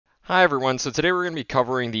Hi everyone, so today we're going to be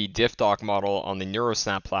covering the DiffDock model on the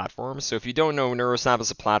Neurosnap platform. So if you don't know, Neurosnap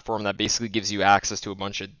is a platform that basically gives you access to a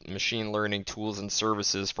bunch of machine learning tools and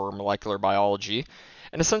services for molecular biology.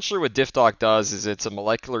 And essentially what DiffDock does is it's a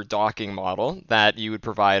molecular docking model that you would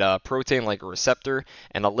provide a protein like a receptor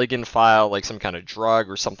and a ligand file like some kind of drug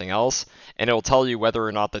or something else, and it will tell you whether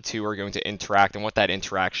or not the two are going to interact and what that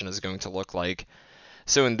interaction is going to look like.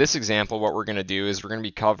 So in this example, what we're going to do is we're going to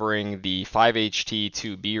be covering the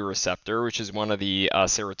 5-HT2B receptor, which is one of the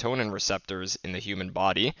serotonin receptors in the human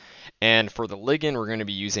body. And for the ligand, we're going to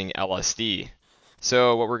be using LSD.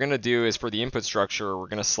 So what we're going to do is for the input structure, we're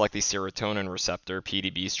going to select the serotonin receptor,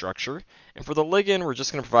 PDB structure. And for the ligand, we're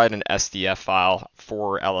just going to provide an SDF file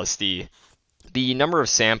for LSD. The number of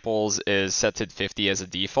samples is set to 50 as a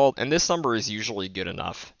default, and this number is usually good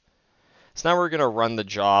enough. So now we're going to run the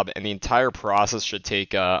job, and the entire process should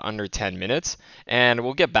take under 10 minutes, and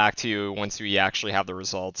we'll get back to you once we actually have the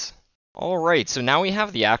results. Alright, so now we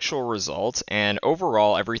have the actual results, and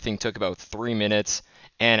overall everything took about 3 minutes,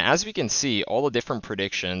 and as we can see, all the different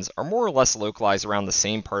predictions are more or less localized around the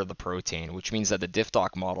same part of the protein, which means that the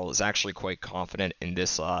DiffDock model is actually quite confident in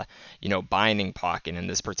this binding pocket in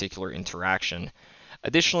this particular interaction.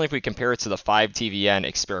 Additionally, if we compare it to the 5-TVN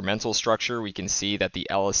experimental structure, we can see that the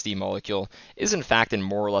LSD molecule is in fact in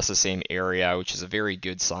more or less the same area, which is a very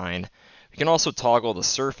good sign. We can also toggle the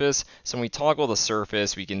surface. So when we toggle the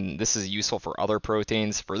surface, this is useful for other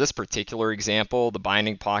proteins. For this particular example, the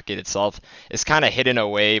binding pocket itself is kind of hidden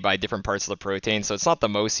away by different parts of the protein, so it's not the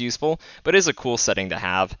most useful, but it is a cool setting to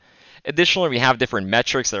have. Additionally, we have different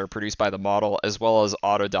metrics that are produced by the model, as well as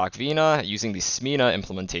AutoDoc-VINA using the SMINA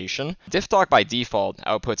implementation. DiffDock by default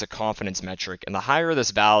outputs a confidence metric, and the higher this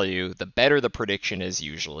value, the better the prediction is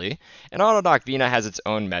usually. And AutoDoc-VINA has its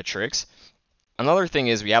own metrics. Another thing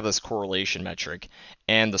is we have this correlation metric,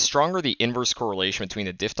 and the stronger the inverse correlation between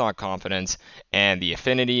the DiffDock confidence and the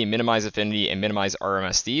affinity, minimize affinity, and minimize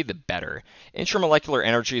RMSD, the better. Intramolecular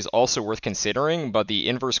energy is also worth considering, but the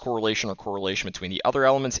inverse correlation or correlation between the other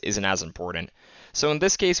elements isn't as important. So in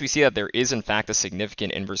this case, we see that there is in fact a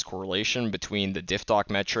significant inverse correlation between the DiffDock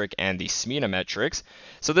metric and the SMINA metrics.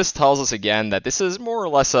 So this tells us again that this is more or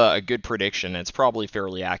less a good prediction, and it's probably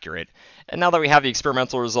fairly accurate. And now that we have the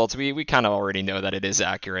experimental results, we kind of already know that it is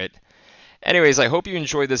accurate. Anyways, I hope you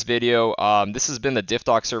enjoyed this video. This has been the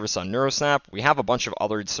DiffDock service on Neurosnap. We have a bunch of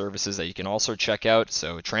other services that you can also check out,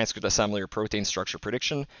 so transcript assembly or protein structure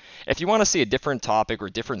prediction. If you want to see a different topic or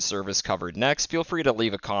different service covered next, feel free to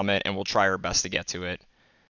leave a comment and we'll try our best to get to it.